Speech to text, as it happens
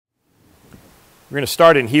We're going to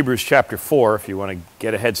start in Hebrews chapter 4, if you want to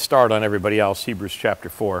get a head start on everybody else. Hebrews chapter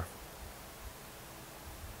 4.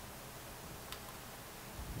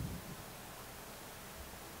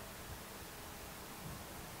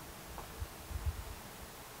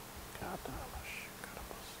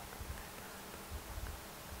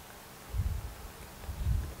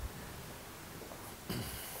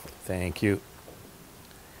 Thank you.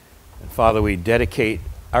 And Father, we dedicate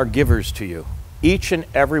our givers to you. Each and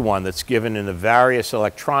every one that's given in the various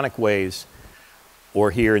electronic ways or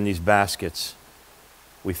here in these baskets.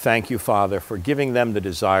 We thank you, Father, for giving them the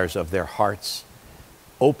desires of their hearts,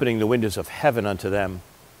 opening the windows of heaven unto them,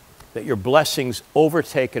 that your blessings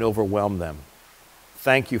overtake and overwhelm them.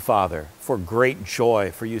 Thank you, Father, for great joy,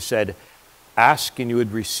 for you said, ask and you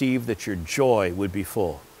would receive, that your joy would be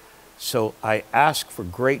full. So I ask for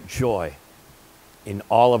great joy in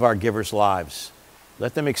all of our givers' lives.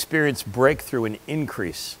 Let them experience breakthrough and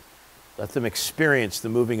increase. Let them experience the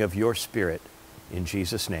moving of your Spirit in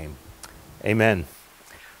Jesus' name. Amen.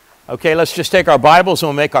 Okay, let's just take our Bibles and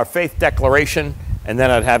we'll make our faith declaration, and then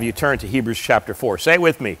I'd have you turn to Hebrews chapter 4. Say it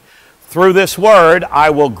with me. Through this word I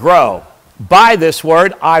will grow. By this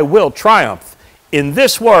word I will triumph. In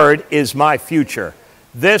this word is my future.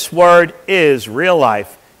 This word is real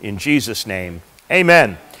life in Jesus' name.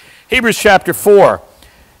 Amen. Hebrews chapter 4.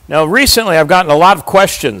 Now, recently I've gotten a lot of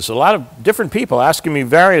questions, a lot of different people asking me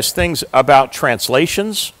various things about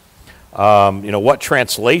translations. What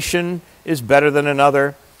translation is better than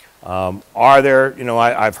another? Are there,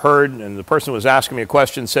 I've heard, and the person who was asking me a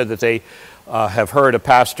question said that they have heard a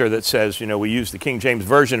pastor that says, we use the King James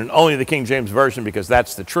Version and only the King James Version because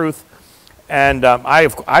that's the truth. And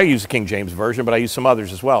I use the King James Version, but I use some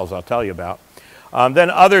others as well, as I'll tell you about. Then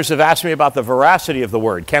others have asked me about the veracity of the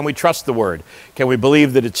Word. Can we trust the Word? Can we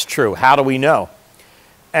believe that it's true? How do we know?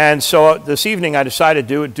 And so this evening I decided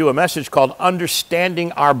to do a message called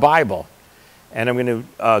Understanding Our Bible. And I'm going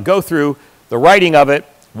to go through the writing of it,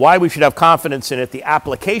 why we should have confidence in it, the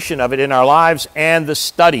application of it in our lives, and the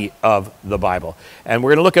study of the Bible. And we're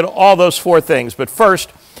going to look at all those four things. But first,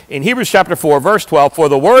 in Hebrews chapter 4, verse 12, for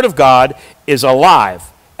the Word of God is alive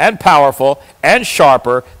and powerful and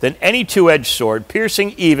sharper than any two-edged sword,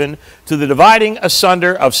 piercing even to the dividing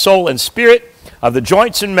asunder of soul and spirit, of the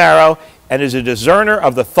joints and marrow, and is a discerner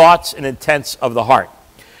of the thoughts and intents of the heart.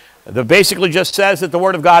 That basically just says that the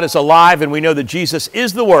Word of God is alive, and we know that Jesus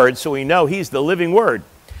is the Word, so we know He's the living Word.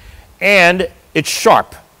 And it's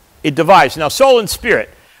sharp. It divides. Now, soul and spirit.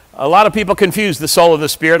 A lot of people confuse the soul and the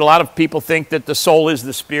spirit. A lot of people think that the soul is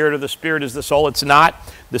the spirit or the spirit is the soul. It's not.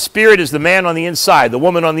 The spirit is the man on the inside, the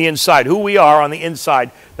woman on the inside. Who we are on the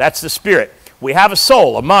inside, that's the spirit. We have a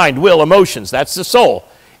soul, a mind, will, emotions. That's the soul.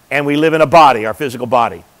 And we live in a body, our physical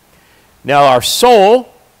body. Now, our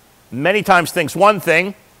soul many times thinks one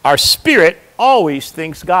thing. Our spirit always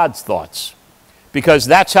thinks God's thoughts, because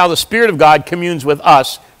that's how the Spirit of God communes with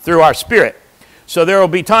us, through our spirit. So there will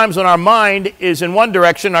be times when our mind is in one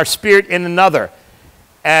direction, our spirit in another,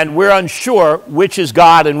 and we're unsure which is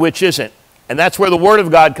God and which isn't. And that's where the Word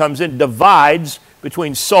of God comes in, divides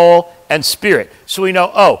between soul and spirit. So we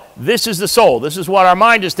know, oh, this is the soul. This is what our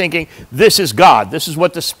mind is thinking. This is God. This is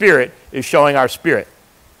what the Spirit is showing our spirit.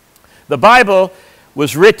 The Bible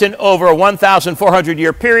was written over a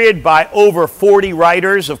 1,400-year period by over 40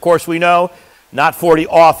 writers. Of course, we know, not 40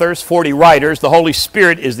 authors, 40 writers. The Holy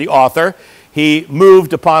Spirit is the author. He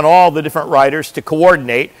moved upon all the different writers to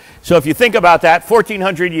coordinate. So if you think about that,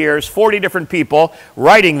 1,400 years, 40 different people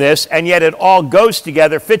writing this, and yet it all goes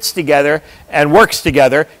together, fits together, and works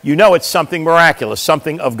together, you know it's something miraculous,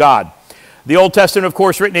 something of God. The Old Testament, of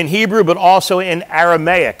course, written in Hebrew, but also in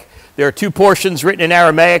Aramaic. There are two portions written in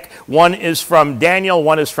Aramaic. One is from Daniel,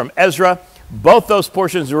 one is from Ezra. Both those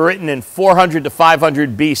portions were written in 400 to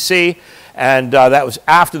 500 BC. And that was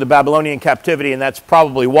after the Babylonian captivity, and that's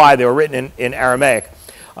probably why they were written in Aramaic.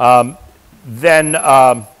 Then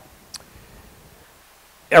around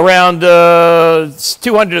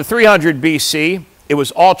 200 to 300 BC, it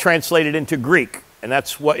was all translated into Greek. And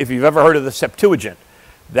that's what, if you've ever heard of the Septuagint,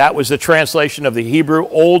 that was the translation of the Hebrew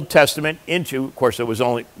Old Testament into, of course,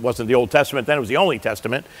 wasn't the Old Testament then, it was the only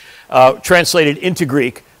Testament, translated into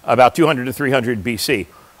Greek about 200 to 300 BC,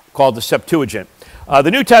 called the Septuagint. The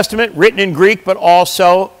New Testament, written in Greek, but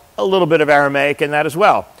also a little bit of Aramaic in that as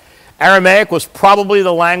well. Aramaic was probably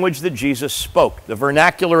the language that Jesus spoke, the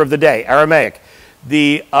vernacular of the day, Aramaic.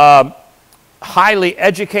 The highly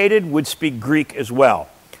educated would speak Greek as well.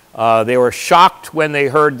 They were shocked when they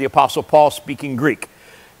heard the Apostle Paul speaking Greek.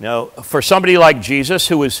 Now, for somebody like Jesus,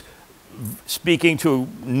 who was speaking to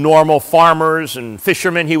normal farmers and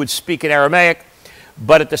fishermen, he would speak in Aramaic,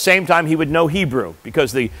 but at the same time he would know Hebrew,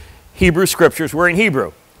 because the Hebrew scriptures were in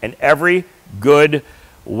Hebrew. And every good,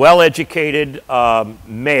 well-educated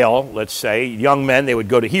male, let's say, young men, they would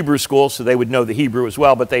go to Hebrew school, so they would know the Hebrew as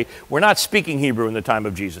well, but they were not speaking Hebrew in the time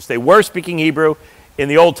of Jesus. They were speaking Hebrew in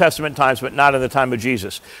the Old Testament times, but not in the time of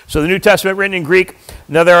Jesus. So the New Testament written in Greek.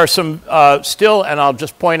 Now there are some still, and I'll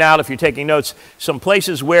just point out if you're taking notes, some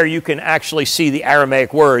places where you can actually see the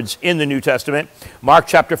Aramaic words in the New Testament. Mark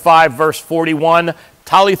chapter 5, verse 41,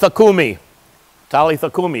 Talitha Kumi. Talitha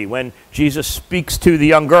Kumi. When Jesus speaks to the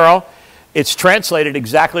young girl, it's translated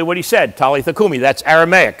exactly what he said, Talitha Kumi. That's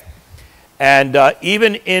Aramaic. And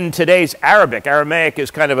even in today's Arabic, Aramaic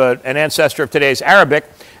is kind of an ancestor of today's Arabic.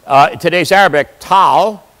 Today's Arabic,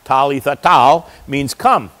 tal, talitha tal, means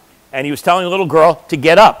come. And he was telling a little girl to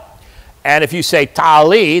get up. And if you say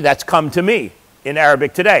tali, that's come to me in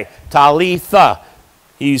Arabic today. Talitha,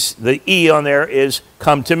 the E on there is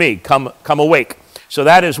come to me, come awake. So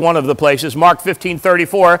that is one of the places. Mark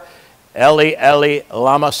 15:34, Eli, Eli,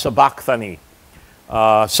 lama sabachthani.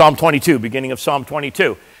 Psalm 22, beginning of Psalm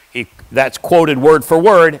 22. That's quoted word for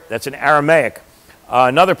word. That's in Aramaic.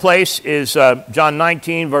 Another place is John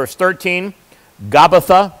 19, verse 13,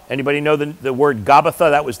 Gabbatha. Anybody know the word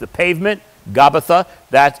Gabbatha? That was the pavement. Gabbatha,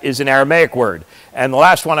 that is an Aramaic word. And the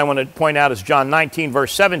last one I want to point out is John 19,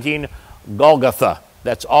 verse 17, Golgotha.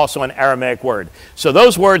 That's also an Aramaic word. So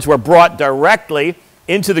those words were brought directly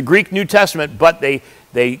into the Greek New Testament, but they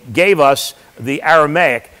gave us the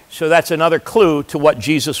Aramaic. So that's another clue to what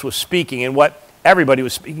Jesus was speaking and what everybody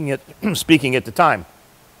was speaking at the time.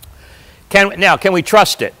 Can we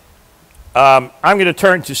trust it? I'm going to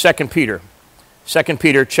turn to 2 Peter. 2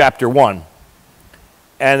 Peter chapter 1.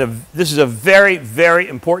 And this is a very, very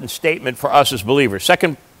important statement for us as believers.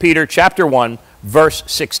 2 Peter chapter 1, verse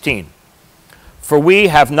 16. For we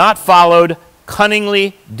have not followed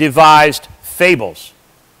cunningly devised fables.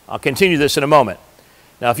 I'll continue this in a moment.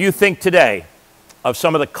 Now, if you think today of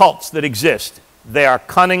some of the cults that exist, they are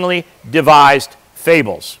cunningly devised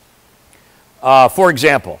fables. For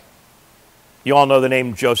example, you all know the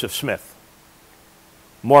name Joseph Smith.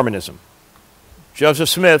 Mormonism. Joseph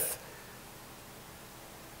Smith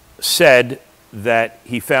said that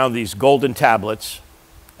he found these golden tablets,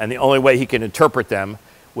 and the only way he can interpret them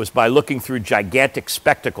was by looking through gigantic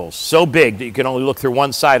spectacles, so big that you can only look through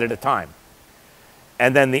one side at a time.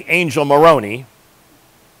 And then the angel Moroni,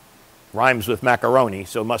 rhymes with macaroni,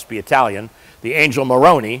 so it must be Italian, the angel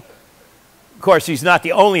Moroni. Of course, he's not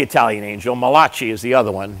the only Italian angel. Malachi is the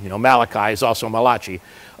other one. You know, Malachi is also Malachi.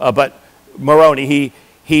 But Moroni,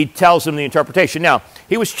 he tells him the interpretation. Now,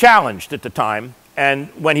 he was challenged at the time, and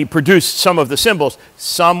when he produced some of the symbols,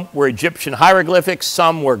 some were Egyptian hieroglyphics,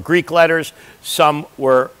 some were Greek letters, some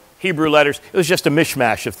were Hebrew letters. It was just a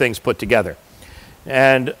mishmash of things put together.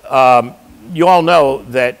 And you all know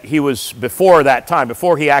that he was, before that time,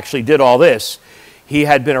 before he actually did all this, he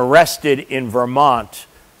had been arrested in Vermont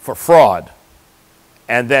for fraud.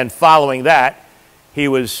 And then following that, he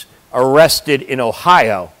was arrested in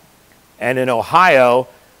Ohio. And in Ohio,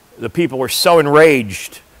 the people were so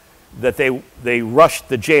enraged that they rushed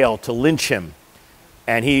the jail to lynch him.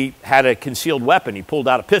 And he had a concealed weapon. He pulled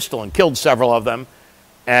out a pistol and killed several of them.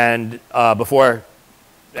 And I'm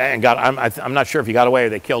not sure if he got away or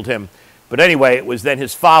they killed him. But anyway, it was then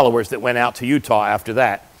his followers that went out to Utah after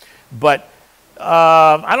that. But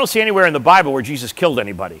I don't see anywhere in the Bible where Jesus killed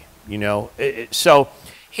anybody, you know. So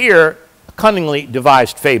here, a cunningly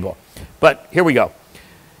devised fable. But here we go.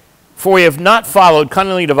 For we have not followed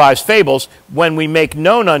cunningly devised fables when we make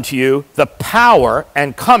known unto you the power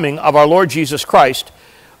and coming of our Lord Jesus Christ,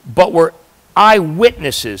 but were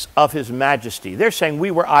eyewitnesses of his majesty. They're saying we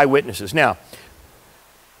were eyewitnesses. Now,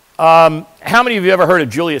 how many of you ever heard of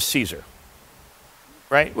Julius Caesar?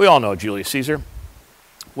 Right? We all know Julius Caesar.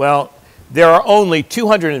 Well, there are only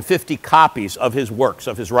 250 copies of his works,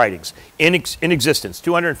 of his writings, in existence,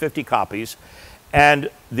 250 copies. And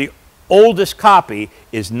the oldest copy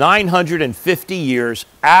is 950 years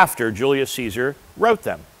after Julius Caesar wrote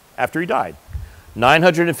them, after he died.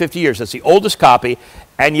 950 years, that's the oldest copy.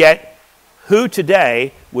 And yet, who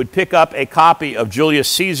today would pick up a copy of Julius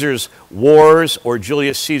Caesar's Wars or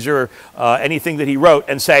Julius Caesar, anything that he wrote,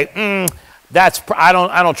 and say, I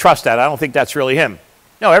don't trust that. I don't think that's really him.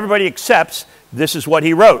 No, everybody accepts this is what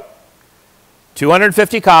he wrote.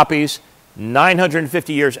 250 copies,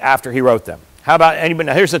 950 years after he wrote them. How about anybody?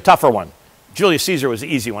 Now, here's the tougher one. Julius Caesar was the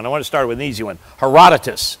easy one. I want to start with an easy one.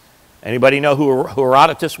 Herodotus. Anybody know who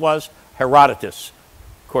Herodotus was? Herodotus.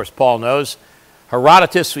 Of course, Paul knows.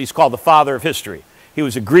 Herodotus, he's called the father of history. He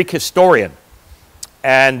was a Greek historian.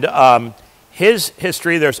 And his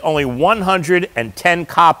history, there's only 110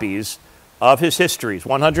 copies of his histories,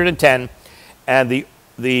 110. And the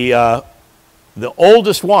the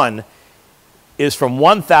oldest one is from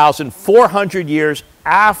 1,400 years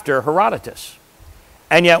after Herodotus.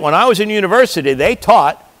 And yet when I was in university, they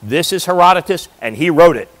taught this is Herodotus and he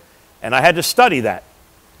wrote it. And I had to study that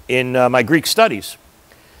in my Greek studies.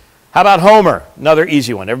 How about Homer? Another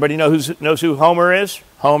easy one. Everybody knows who Homer is?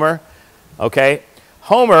 Homer. Okay.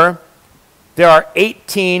 Homer, there are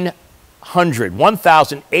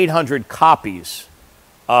 1,800 copies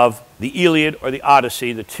of the Iliad or the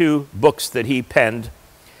Odyssey, the two books that he penned.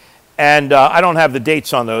 And I don't have the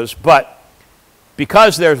dates on those, but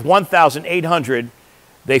because there's 1,800,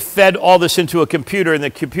 they fed all this into a computer, and the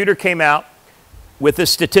computer came out with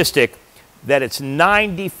this statistic that it's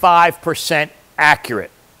 95%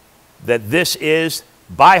 accurate, that this is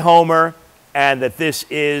by Homer, and that this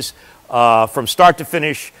is from start to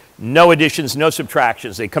finish, no additions, no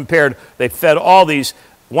subtractions. They fed all these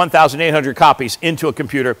 1,800 copies into a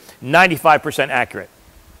computer, 95% accurate.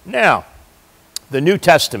 Now, the New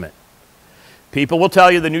Testament. People will tell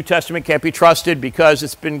you the New Testament can't be trusted because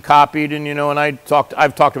it's been copied, and and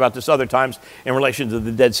I've talked about this other times in relation to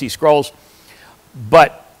the Dead Sea Scrolls.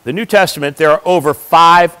 But the New Testament, there are over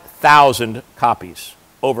 5,000 copies,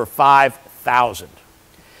 over 5,000.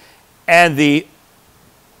 And the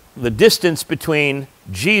distance between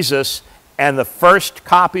Jesus and the first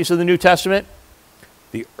copies of the New Testament,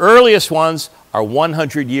 the earliest ones are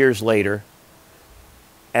 100 years later,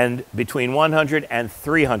 and between 100 and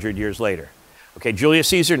 300 years later. Okay, Julius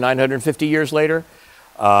Caesar, 950 years later.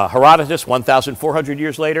 Herodotus, 1,400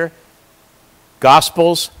 years later.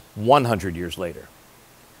 Gospels, 100 years later.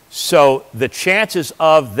 So the chances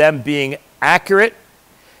of them being accurate,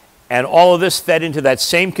 and all of this fed into that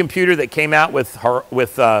same computer that came out with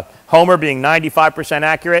Homer being 95%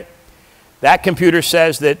 accurate, that computer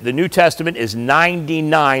says that the New Testament is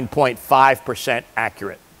 99.5%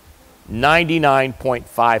 accurate.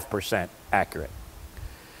 99.5% accurate.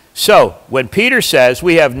 So, when Peter says,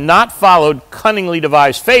 we have not followed cunningly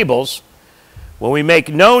devised fables, when we make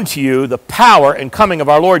known to you the power and coming of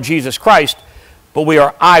our Lord Jesus Christ, but we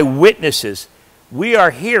are eyewitnesses. We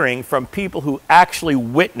are hearing from people who actually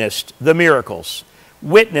witnessed the miracles,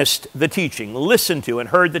 witnessed the teaching, listened to and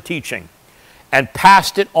heard the teaching, and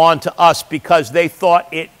passed it on to us because they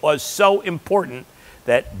thought it was so important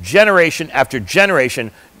that generation after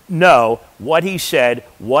generation know what he said,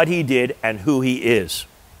 what he did, and who he is.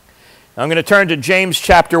 I'm going to turn to James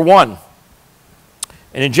chapter 1.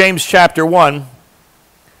 And in James chapter 1,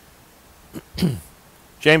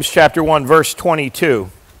 James chapter 1, verse 22.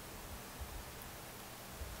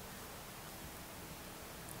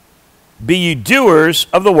 Be ye doers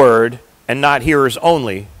of the word, and not hearers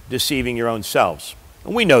only, deceiving your own selves.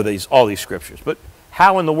 And we know all these scriptures, but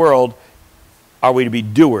how in the world are we to be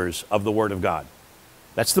doers of the word of God?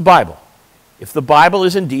 That's the Bible. If the Bible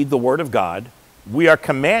is indeed the word of God, we are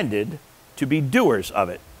commanded to be doers of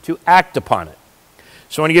it, to act upon it.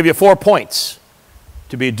 So I want to give you 4 points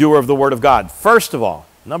to be a doer of the word of God. First of all,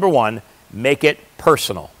 number 1, make it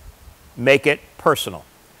personal. Make it personal.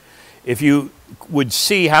 If you would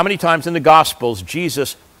see how many times in the Gospels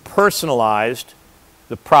Jesus personalized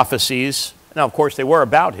the prophecies. Now, of course, they were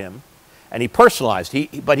about him, and he personalized,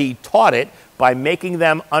 but he taught it by making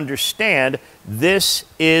them understand this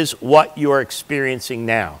is what you are experiencing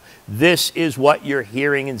now. This is what you're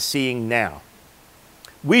hearing and seeing now.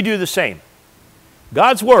 We do the same.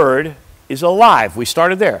 God's word is alive. We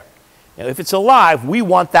started there. Now, if it's alive, we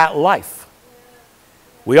want that life.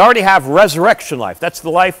 We already have resurrection life. That's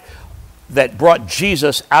the life that brought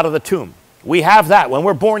Jesus out of the tomb. We have that. When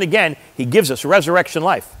we're born again, he gives us resurrection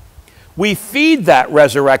life. We feed that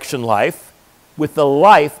resurrection life with the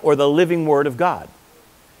life or the living word of God.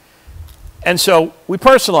 And so we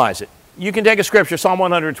personalize it. You can take a scripture, Psalm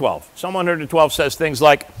 112. Psalm 112 says things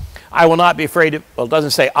like, I will not be afraid of, well, it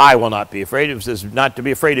doesn't say I will not be afraid. It says not to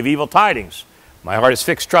be afraid of evil tidings. My heart is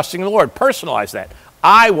fixed, trusting in the Lord. Personalize that.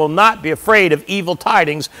 I will not be afraid of evil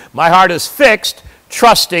tidings. My heart is fixed,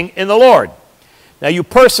 trusting in the Lord. Now you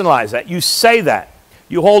personalize that. You say that.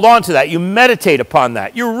 You hold on to that. You meditate upon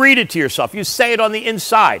that. You read it to yourself. You say it on the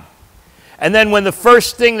inside. And then when the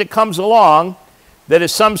first thing that comes along that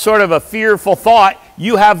is some sort of a fearful thought,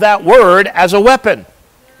 you have that word as a weapon.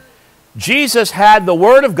 Jesus had the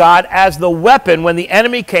word of God as the weapon when the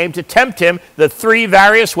enemy came to tempt him the 3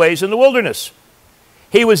 various ways in the wilderness.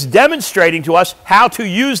 He was demonstrating to us how to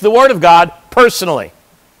use the word of God personally.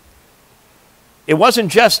 It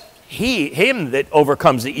wasn't just him that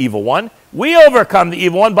overcomes the evil one. We overcome the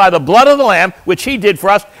evil one by the blood of the Lamb, which he did for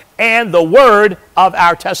us, and the word of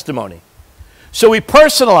our testimony. So we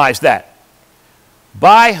personalize that.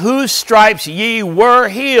 By whose stripes ye were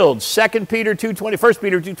healed. 2 Peter 2:20, 1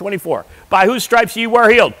 Peter 2:24. By whose stripes ye were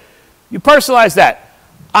healed. You personalize that.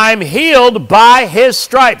 I'm healed by his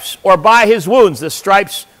stripes, or by his wounds. The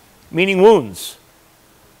stripes meaning wounds.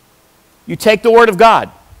 You take the word of God,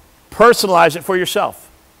 personalize it for yourself.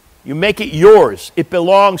 You make it yours. It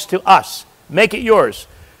belongs to us. Make it yours.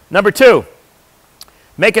 Number two,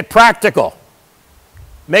 make it practical.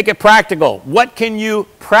 Make it practical. What can you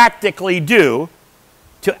practically do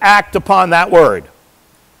to act upon that word?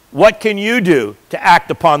 What can you do to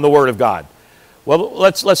act upon the word of God? Well,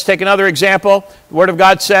 let's take another example. The word of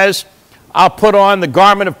God says, I'll put on the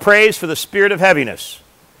garment of praise for the spirit of heaviness.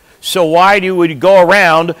 So why do we go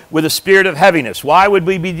around with a spirit of heaviness? Why would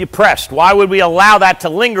we be depressed? Why would we allow that to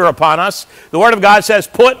linger upon us? The word of God says,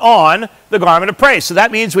 put on the garment of praise. So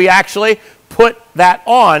that means we actually put that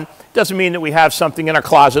on. Doesn't mean that we have something in our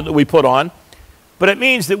closet that we put on, but it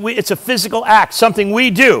means that it's a physical act, something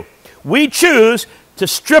we do. We choose to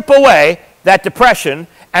strip away that depression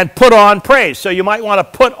and put on praise. So you might want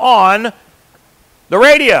to put on the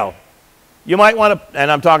radio. You might want to, and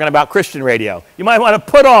I'm talking about Christian radio, you might want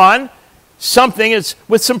to put on something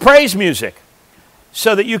with some praise music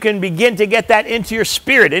so that you can begin to get that into your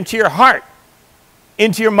spirit, into your heart,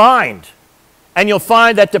 into your mind. And you'll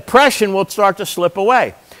find that depression will start to slip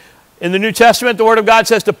away. In the New Testament, the Word of God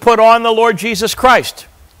says to put on the Lord Jesus Christ.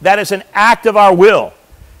 That is an act of our will.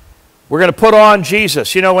 We're going to put on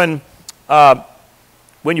Jesus. You know,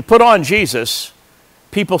 when you put on Jesus,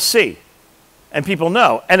 people see and people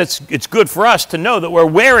know. And it's good for us to know that we're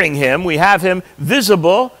wearing him. We have him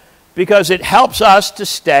visible because it helps us to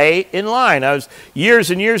stay in line. Years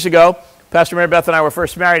and years ago, Pastor Mary Beth and I were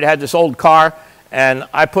first married. I had this old car, and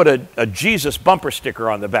I put a Jesus bumper sticker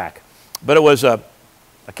on the back. But it was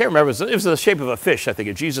I can't remember, it was the shape of a fish, I think,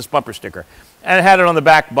 a Jesus bumper sticker. And it had it on the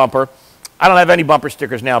back bumper. I don't have any bumper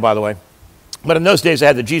stickers now, by the way. But in those days, I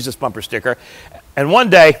had the Jesus bumper sticker. And one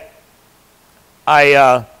day,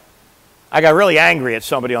 I got really angry at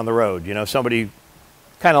somebody on the road. You know, somebody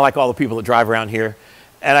kind of like all the people that drive around here.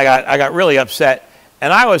 And I got really upset.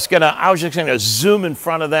 And I was just going to zoom in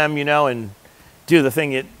front of them, you know, and do the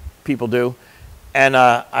thing that people do. And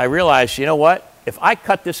I realized, you know what? If I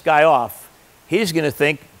cut this guy off, he's going to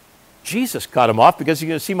think Jesus cut him off because he's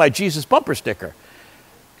going to see my Jesus bumper sticker.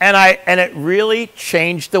 And it really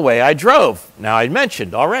changed the way I drove. Now, I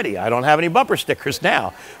mentioned already, I don't have any bumper stickers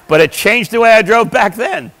now, but it changed the way I drove back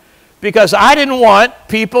then because I didn't want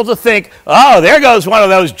people to think, oh, there goes one of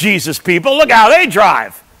those Jesus people. Look how they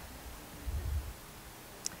drive.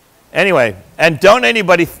 Anyway, and don't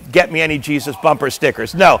anybody get me any Jesus bumper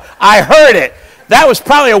stickers. No, I heard it. That was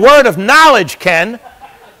probably a word of knowledge, Ken.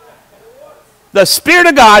 The Spirit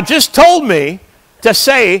of God just told me to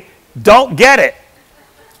say, don't get it.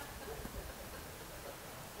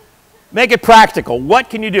 Make it practical. What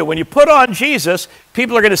can you do? When you put on Jesus,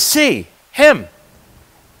 people are going to see him.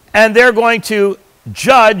 And they're going to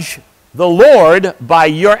judge the Lord by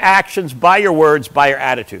your actions, by your words, by your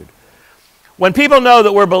attitude. When people know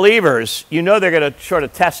that we're believers, you know they're going to sort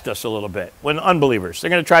of test us a little bit. When unbelievers, they're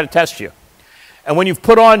going to try to test you. And when you've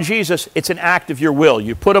put on Jesus, it's an act of your will.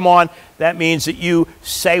 You put him on, that means that you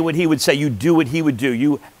say what he would say. You do what he would do.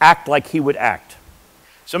 You act like he would act.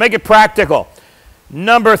 So make it practical.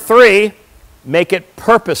 Number 3, make it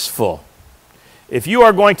purposeful. If you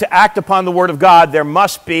are going to act upon the Word of God, there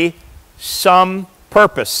must be some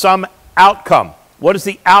purpose, some outcome. What is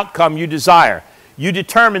the outcome you desire? You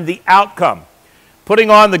determine the outcome. Putting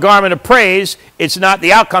on the garment of praise,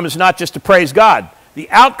 the outcome is not just to praise God. The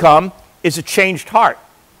outcome is a changed heart.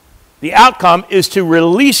 The outcome is to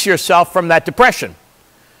release yourself from that depression.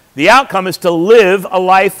 The outcome is to live a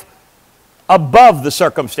life above the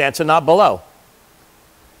circumstance and not below.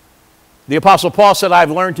 The Apostle Paul said,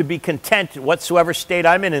 I've learned to be content in whatsoever state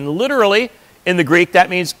I'm in. And literally, in the Greek, that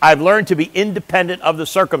means I've learned to be independent of the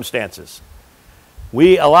circumstances.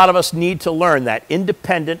 A lot of us need to learn that,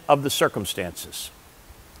 independent of the circumstances.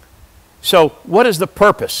 So what is the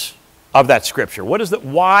purpose of that scripture?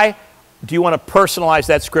 Why do you want to personalize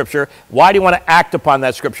that scripture? Why do you want to act upon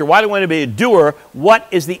that scripture? Why do you want to be a doer? What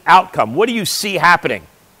is the outcome? What do you see happening?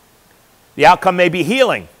 The outcome may be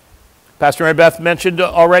healing. Pastor Mary Beth mentioned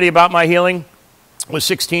already about my healing. It was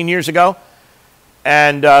 16 years ago.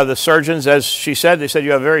 And the surgeons, as she said, they said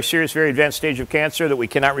you have a very serious, very advanced stage of cancer that we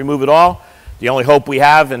cannot remove at all. The only hope we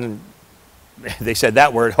have, and they said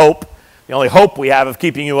that word, hope, the only hope we have of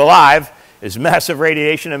keeping you alive is massive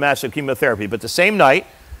radiation and massive chemotherapy. But the same night,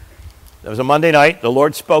 that was a Monday night, the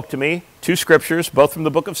Lord spoke to me, 2 scriptures, both from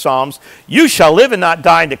the book of Psalms. You shall live and not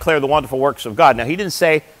die and declare the wonderful works of God. Now, he didn't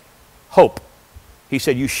say hope. He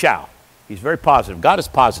said you shall. He's very positive. God is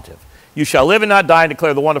positive. You shall live and not die and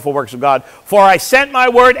declare the wonderful works of God. For I sent my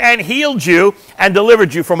word and healed you and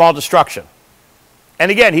delivered you from all destruction. And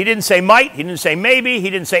again, he didn't say might. He didn't say maybe. He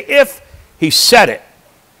didn't say if. He said it.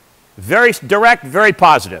 Very direct, very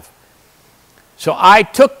positive. So I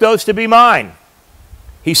took those to be mine.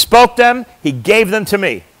 He spoke them. He gave them to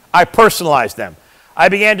me. I personalized them. I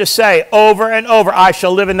began to say over and over, I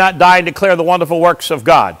shall live and not die and declare the wonderful works of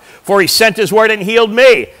God. For he sent his word and healed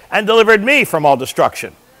me and delivered me from all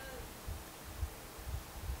destruction.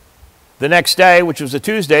 The next day, which was a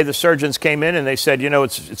Tuesday, the surgeons came in and they said, you know,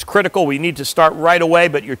 it's critical. We need to start right away,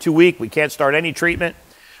 but you're too weak. We can't start any treatment.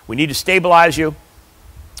 We need to stabilize you.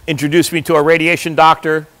 Introduced me to a radiation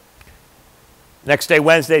doctor. Next day,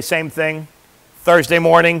 Wednesday, same thing. Thursday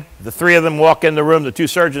morning, the three of them walk in the room, the two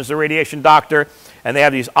surgeons, the radiation doctor, and they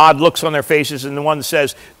have these odd looks on their faces, and the one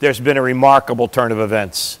says, there's been a remarkable turn of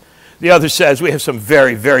events. The other says, we have some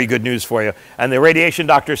very, very good news for you. And the radiation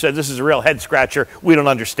doctor said, this is a real head scratcher. We don't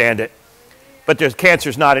understand it. But there's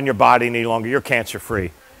cancer's not in your body any longer. You're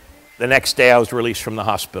cancer-free. The next day, I was released from the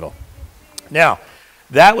hospital. Now,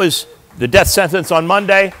 that was the death sentence on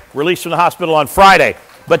Monday, released from the hospital on Friday.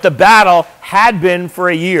 But the battle had been for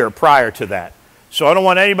a year prior to that. So I don't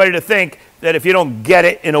want anybody to think that if you don't get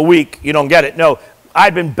it in a week, you don't get it. No,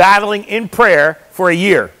 I'd been battling in prayer for a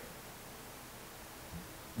year.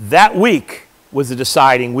 That week was the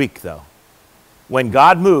deciding week, though. When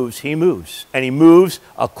God moves, he moves. And he moves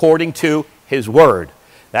according to his word.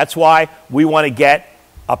 That's why we want to get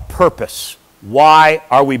a purpose. Why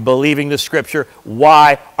are we believing the Scripture?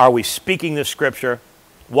 Why are we speaking the Scripture?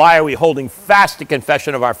 Why are we holding fast to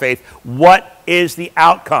confession of our faith? What is the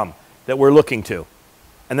outcome that we're looking to?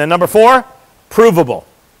 And then number 4, provable.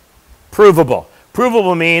 Provable.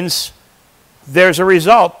 Provable means there's a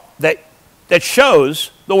result that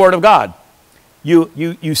shows the Word of God.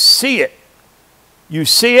 You see it. You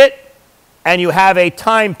see it, and you have a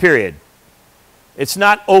time period. It's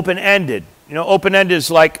not open-ended. You know, open-ended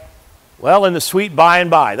is like, well, in the sweet by and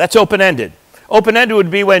by. That's open-ended. Open-ended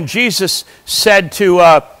would be when Jesus said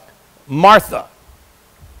to Martha,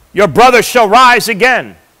 your brother shall rise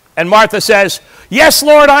again. And Martha says, yes,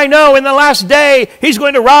 Lord, I know in the last day he's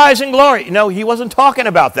going to rise in glory. No, he wasn't talking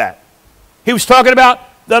about that. He was talking about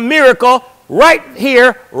the miracle right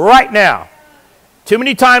here, right now. Too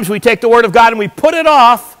many times we take the Word of God and we put it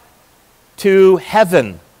off to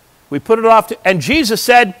heaven. We put it off to, and Jesus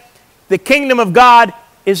said, the kingdom of God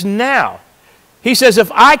is now. He says,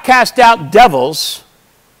 if I cast out devils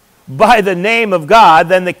by the name of God,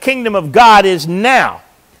 then the kingdom of God is now.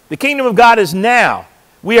 The kingdom of God is now.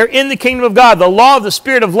 We are in the kingdom of God. The law of the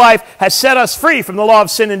Spirit of life has set us free from the law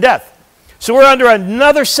of sin and death. So we're under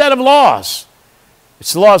another set of laws.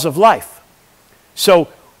 It's the laws of life. So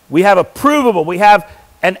we have a provable, we have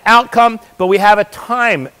an outcome, but we have a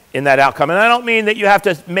time in that outcome. And I don't mean that you have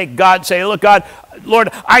to make God say, look, God, Lord,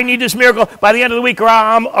 I need this miracle by the end of the week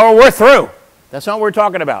or we're through. That's not what we're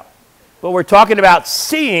talking about. But we're talking about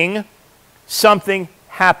seeing something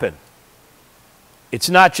happen. It's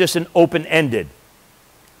not just an open-ended.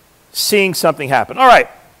 Seeing something happen. All right,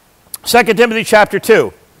 2 Timothy chapter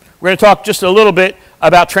 2. We're going to talk just a little bit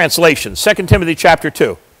about translations. 2 Timothy chapter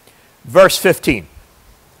 2, verse 15.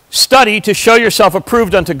 Study to show yourself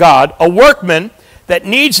approved unto God, a workman that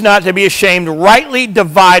needs not to be ashamed, rightly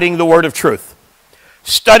dividing the word of truth.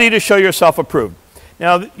 Study to show yourself approved.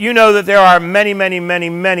 Now, you know that there are many, many, many,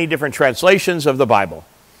 many different translations of the Bible.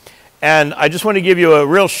 And I just want to give you a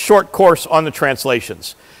real short course on the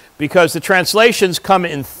translations, because the translations come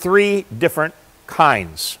in 3 different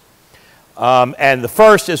kinds. And the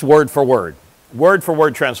first is word for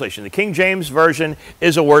word translation. The King James Version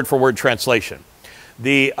is a word-for-word translation.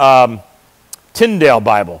 The Tyndale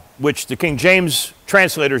Bible, which the King James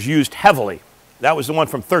translators used heavily, that was the one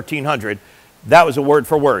from 1300. That was a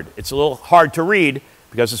word-for-word. It's a little hard to read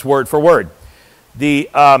because it's word-for-word. The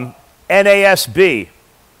NASB,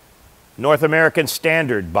 North American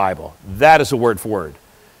Standard Bible, that is a word-for-word.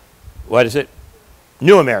 What is it?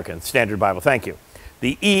 New American Standard Bible, thank you.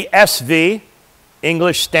 The ESV,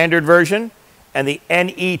 English Standard Version, and the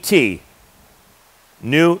NET,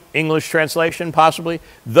 New English Translation, possibly.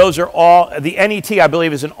 Those are all, the NET, I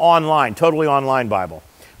believe, is an online, totally online Bible.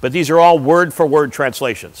 But these are all word-for-word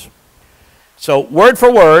translations. So word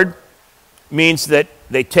for word means that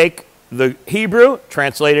they take the Hebrew,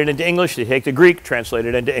 translate it into English. They take the Greek, translate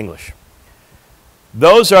it into English.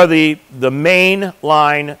 Those are the main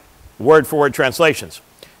line word-for-word translations.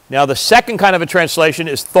 Now, the second kind of a translation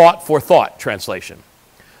is thought-for-thought translation.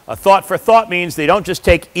 A thought-for-thought means they don't just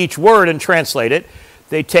take each word and translate it.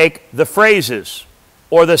 They take the phrases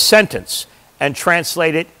or the sentence and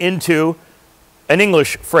translate it into an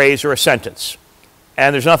English phrase or a sentence.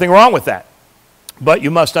 And there's nothing wrong with that. But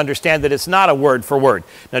you must understand that it's not a word for word.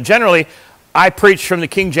 Now, generally, I preach from the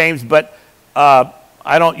King James, but I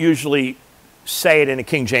don't usually say it in a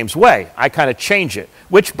King James way. I kind of change it,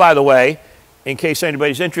 which, by the way, in case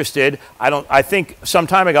anybody's interested, I think some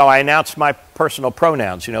time ago I announced my personal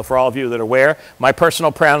pronouns. You know, for all of you that are aware, my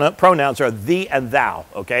personal pronouns are thee and thou,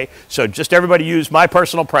 okay? So just everybody use my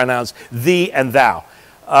personal pronouns, thee and thou.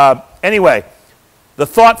 Anyway, the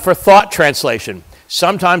thought for thought translation.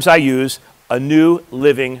 Sometimes I use a New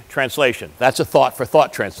Living Translation. That's a thought for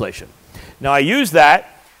thought translation. Now I use that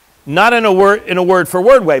not in a word for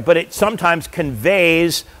word way, but it sometimes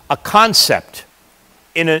conveys a concept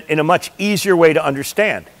in a much easier way to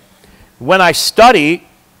understand. When I study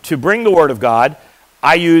to bring the Word of God,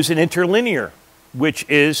 I use an interlinear, which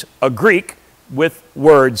is a Greek with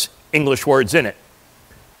words, English words in it.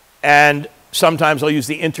 And sometimes I'll use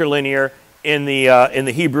the interlinear in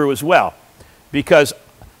the Hebrew as well, because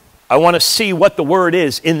I want to see what the word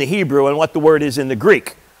is in the Hebrew and what the word is in the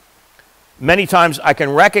Greek. Many times I can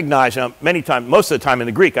recognize, most of the time in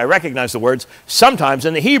the Greek, I recognize the words. Sometimes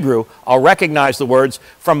in the Hebrew, I'll recognize the words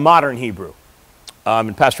from modern Hebrew.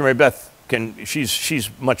 And Pastor Mary Beth, she's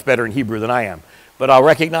much better in Hebrew than I am. But I'll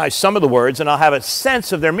recognize some of the words, and I'll have a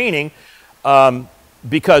sense of their meaning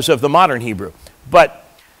because of the modern Hebrew. But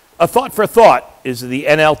a thought for thought is the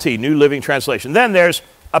NLT, New Living Translation. Then there's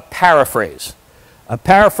a paraphrase. A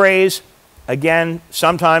paraphrase, again,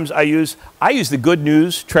 sometimes I use the Good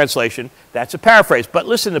News Translation. That's a paraphrase. But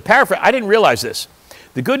listen, the paraphrase, I didn't realize this.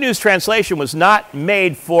 The Good News Translation was not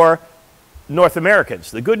made for North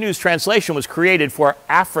Americans. The Good News Translation was created for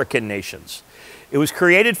African nations. It was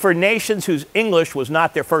created for nations whose English was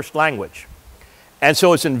not their first language. And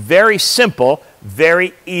so it's in very simple,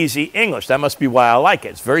 very easy English. That must be why I like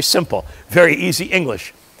it. It's very simple, very easy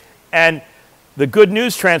English. And the Good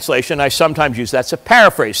News Translation, I sometimes use, that's a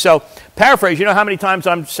paraphrase. So paraphrase, you know how many times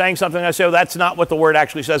I'm saying something and I say, oh, that's not what the word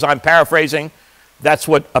actually says, I'm paraphrasing? That's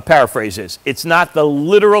what a paraphrase is. It's not the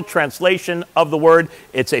literal translation of the word,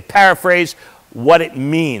 it's a paraphrase, what it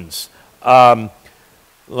means. I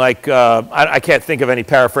can't think of any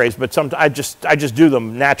paraphrase, but sometimes I just do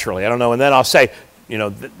them naturally. I don't know, and then I'll say, you know,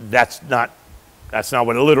 that's not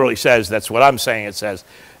what it literally says, that's what I'm saying it says.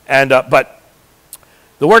 And but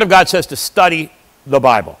the Word of God says to study the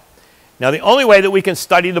Bible. Now, the only way that we can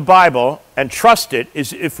study the Bible and trust it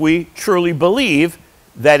is if we truly believe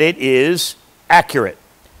that it is accurate.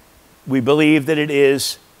 We believe that it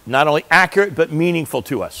is not only accurate, but meaningful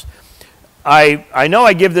to us. I know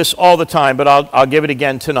I give this all the time, but I'll give it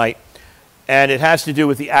again tonight. And it has to do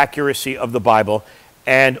with the accuracy of the Bible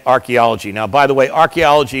and archaeology. Now, by the way,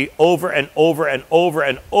 archaeology over and over and over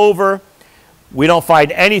and over, we don't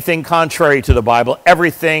find anything contrary to the Bible.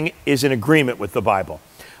 Everything is in agreement with the Bible.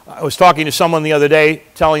 I was talking to someone the other day,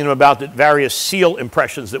 telling them about the various seal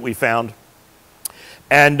impressions that we found.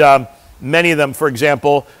 And many of them, for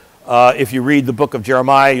example, if you read the book of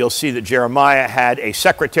Jeremiah, you'll see that Jeremiah had a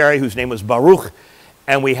secretary whose name was Baruch,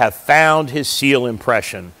 and we have found his seal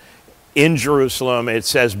impression in Jerusalem. It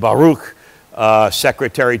says Baruch,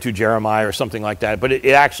 secretary to Jeremiah or something like that, but it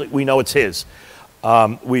actually, we know it's his.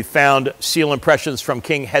 We found seal impressions from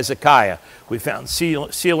King Hezekiah. We found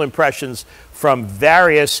seal impressions from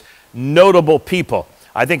various notable people.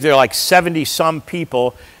 I think there are like 70-some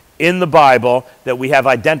people in the Bible that we have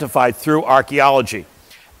identified through archaeology.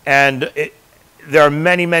 And there are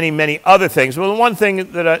many, many, many other things. Well, the one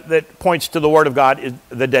thing that points to the Word of God is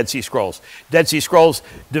the Dead Sea Scrolls. Dead Sea Scrolls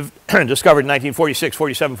discovered in 1946,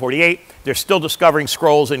 47, 48. They're still discovering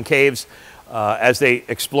scrolls in caves as they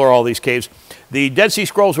explore all these caves. The Dead Sea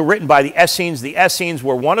Scrolls were written by the Essenes. The Essenes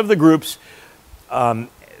were one of the groups,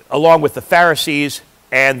 along with the Pharisees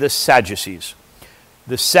and the Sadducees.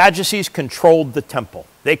 The Sadducees controlled the temple.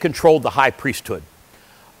 They controlled the high priesthood.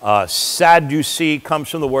 Sadducee comes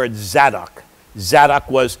from the word Zadok. Zadok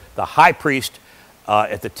was the high priest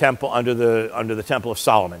at the temple under the Temple of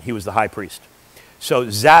Solomon. He was the high priest. So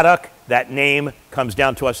Zadok, that name comes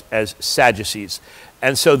down to us as Sadducees.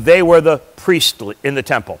 And so they were the priests in the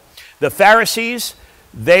temple. The Pharisees,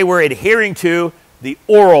 they were adhering to the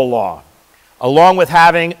oral law. Along with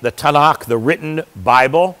having the Tanakh, the written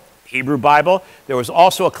Bible, Hebrew Bible, there was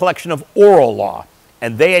also a collection of oral law.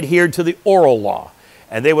 And they adhered to the oral law.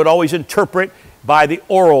 And they would always interpret by the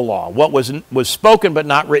oral law, what was spoken but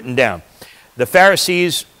not written down. The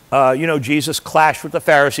Pharisees, Jesus clashed with the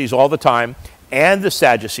Pharisees all the time, and the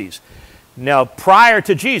Sadducees. Now, prior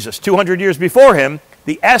to Jesus, 200 years before him,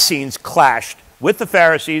 the Essenes clashed with the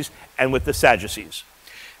Pharisees and with the Sadducees.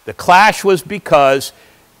 The clash was because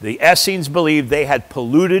The Essenes believed they had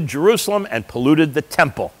polluted Jerusalem and polluted the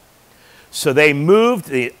temple. So they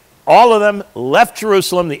moved, all of them left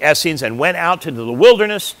Jerusalem, the Essenes, and went out into the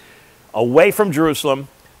wilderness away from Jerusalem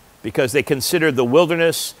because they considered the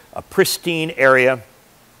wilderness a pristine area.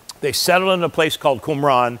 They settled in a place called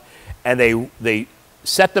Qumran, and they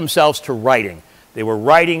set themselves to writing. They were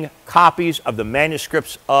writing copies of the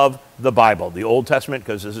manuscripts of the Bible, the Old Testament,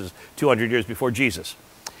 because this is 200 years before Jesus.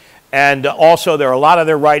 And also, a lot of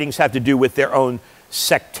their writings have to do with their own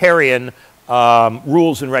sectarian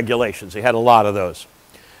rules and regulations. They had a lot of those.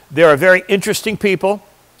 They're a very interesting people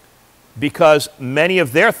because many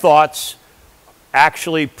of their thoughts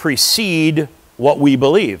actually precede what we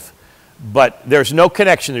believe. But there's no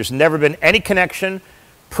connection. There's never been any connection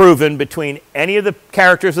proven between any of the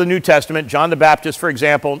characters of the New Testament. John the Baptist, for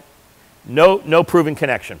example, no proven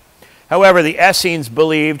connection. However, the Essenes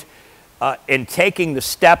believed in taking the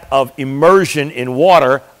step of immersion in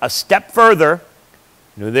water a step further.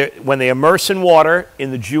 When they immerse in water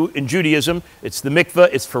in Judaism, it's the mikveh,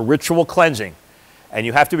 it's for ritual cleansing. And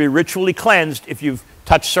you have to be ritually cleansed if you've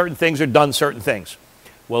touched certain things or done certain things.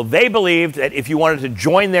 Well, they believed that if you wanted to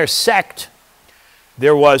join their sect,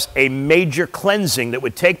 there was a major cleansing that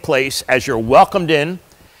would take place as you're welcomed in,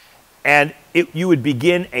 and you would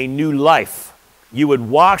begin a new life. You would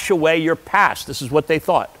wash away your past. This is what they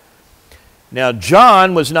thought. Now,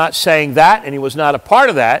 John was not saying that, and he was not a part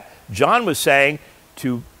of that. John was saying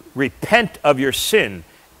to repent of your sin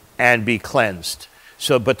and be cleansed.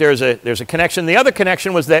 So, but there's a connection. The other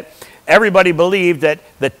connection was that everybody believed that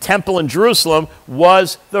the temple in Jerusalem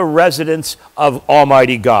was the residence of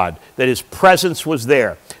Almighty God, that his presence was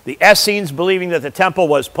there. The Essenes, believing that the temple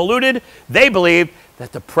was polluted, they believed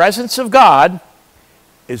that the presence of God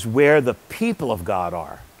is where the people of God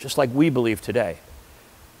are, just like we believe today.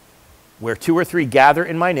 Where 2 or 3 gather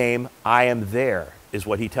in my name, I am there, is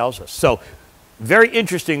what he tells us. So, very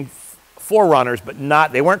interesting forerunners, but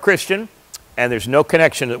they weren't Christian, and there's no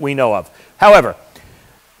connection that we know of. However,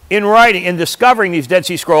 in discovering these Dead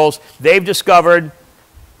Sea Scrolls, they've discovered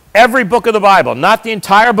every book of the Bible, not the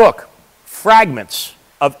entire book, fragments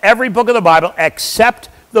of every book of the Bible except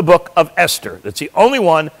the book of Esther. That's the only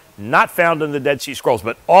one not found in the Dead Sea Scrolls,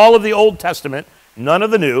 but all of the Old Testament, none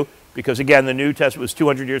of the New, because again, the New Testament was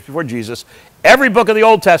 200 years before Jesus. Every book of the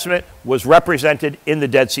Old Testament was represented in the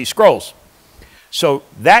Dead Sea Scrolls. So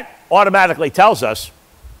that automatically tells us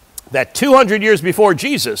that 200 years before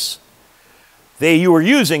Jesus, you were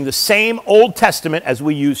using the same Old Testament as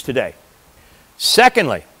we use today.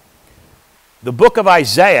 Secondly, the book of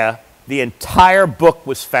Isaiah, the entire book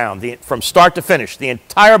was found, from start to finish, the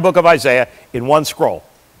entire book of Isaiah in one scroll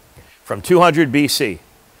from 200 BC.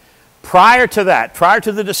 Prior to that, prior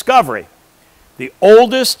to the discovery, the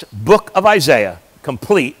oldest book of Isaiah,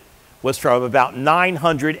 complete, was from about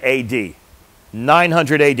 900 AD.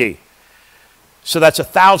 900 AD. So that's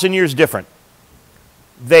 1,000 years different.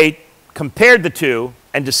 They compared the two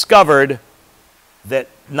and discovered that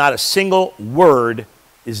not a single word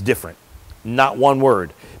is different. Not one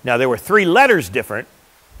word. Now, there were 3 letters different,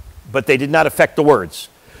 but they did not affect the words.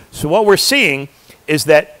 So what we're seeing is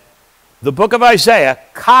that the book of Isaiah,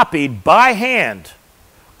 copied by hand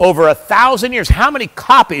over 1,000 years. How many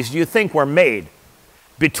copies do you think were made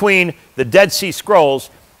between the Dead Sea Scrolls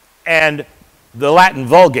and the Latin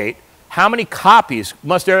Vulgate? How many copies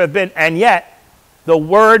must there have been? And yet, the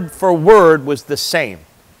word for word was the same.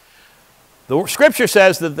 The Scripture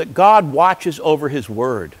says that God watches over his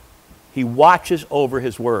word. He watches over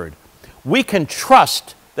his word. We can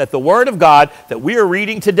trust that the word of God that we are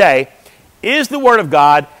reading today is the word of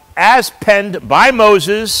God as penned by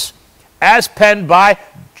Moses, as penned by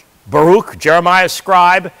Baruch, Jeremiah's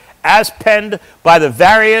scribe, as penned by the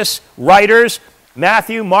various writers,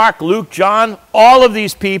 Matthew, Mark, Luke, John, all of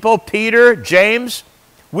these people, Peter, James.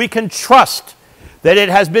 We can trust that it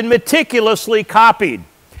has been meticulously copied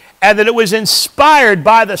and that it was inspired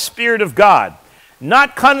by the Spirit of God,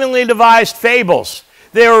 not cunningly devised fables.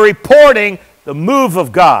 They were reporting the move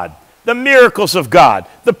of God, the miracles of God,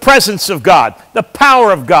 the presence of God, the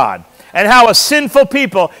power of God, and how a sinful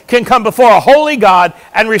people can come before a holy God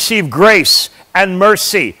and receive grace and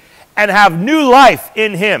mercy and have new life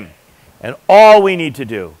in him. And all we need to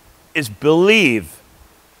do is believe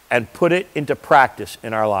and put it into practice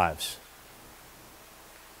in our lives.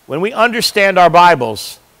 When we understand our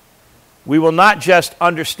Bibles, we will not just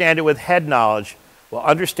understand it with head knowledge, we'll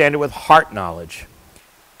understand it with heart knowledge.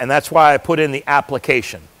 And that's why I put in the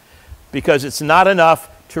application. Because it's not enough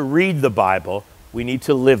to read the Bible, we need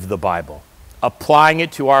to live the Bible, applying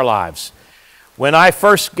it to our lives. When I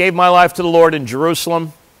first gave my life to the Lord in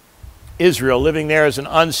Jerusalem, Israel, living there as an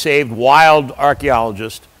unsaved, wild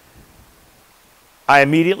archaeologist, I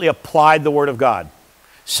immediately applied the Word of God.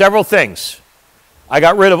 Several things. I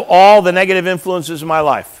got rid of all the negative influences in my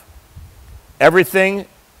life. Everything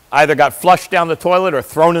either got flushed down the toilet or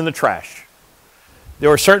thrown in the trash. There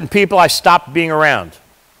were certain people I stopped being around.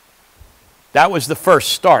 That was the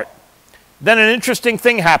first start. Then an interesting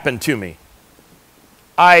thing happened to me.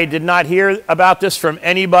 I did not hear about this from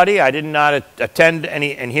anybody. I did not attend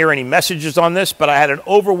any and hear any messages on this, but I had an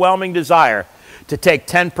overwhelming desire to take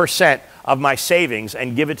 10% of my savings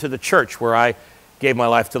and give it to the church where I gave my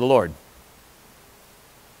life to the Lord.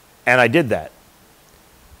 And I did that.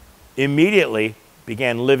 Immediately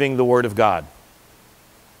began living the Word of God.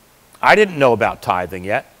 I didn't know about tithing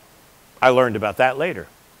yet. I learned about that later.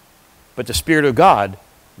 But the Spirit of God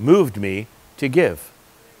moved me to give.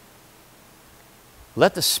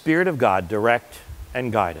 Let the Spirit of God direct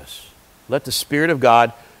and guide us. Let the Spirit of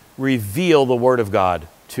God reveal the Word of God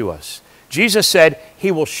to us. Jesus said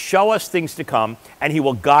He will show us things to come and He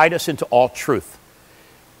will guide us into all truth.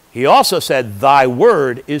 He also said, Thy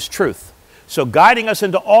Word is truth. So guiding us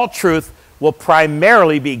into all truth will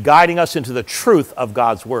primarily be guiding us into the truth of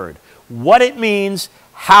God's Word. What it means,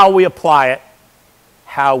 how we apply it,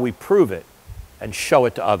 how we prove it, and show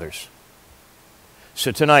it to others.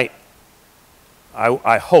 So tonight,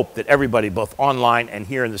 I hope that everybody, both online and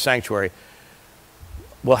here in the sanctuary,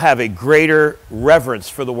 will have a greater reverence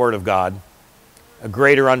for the Word of God, a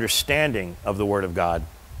greater understanding of the Word of God,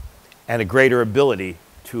 and a greater ability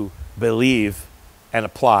to believe and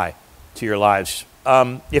apply to your lives.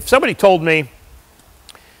 If somebody told me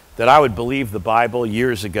that I would believe the Bible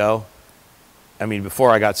years ago, I mean,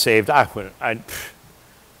 before I got saved, I couldn't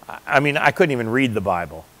even read the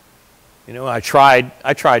Bible. You know, I tried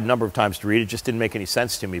a number of times to read it, just didn't make any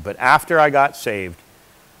sense to me. But after I got saved,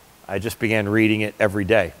 I just began reading it every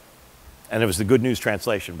day. And it was the Good News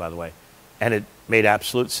Translation, by the way. And it made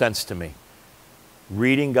absolute sense to me.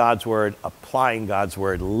 Reading God's Word, applying God's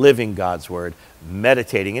Word, living God's Word,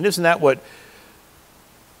 meditating. And isn't that what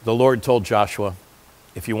the Lord told Joshua?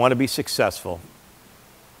 If you want to be successful,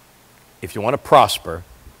 if you want to prosper,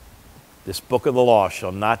 this book of the law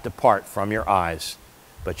shall not depart from your eyes,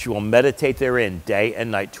 but you will meditate therein day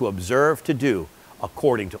and night to observe to do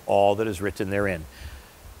according to all that is written therein.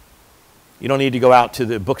 You don't need to go out to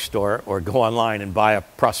the bookstore or go online and buy a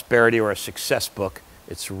prosperity or a success book.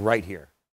 It's right here.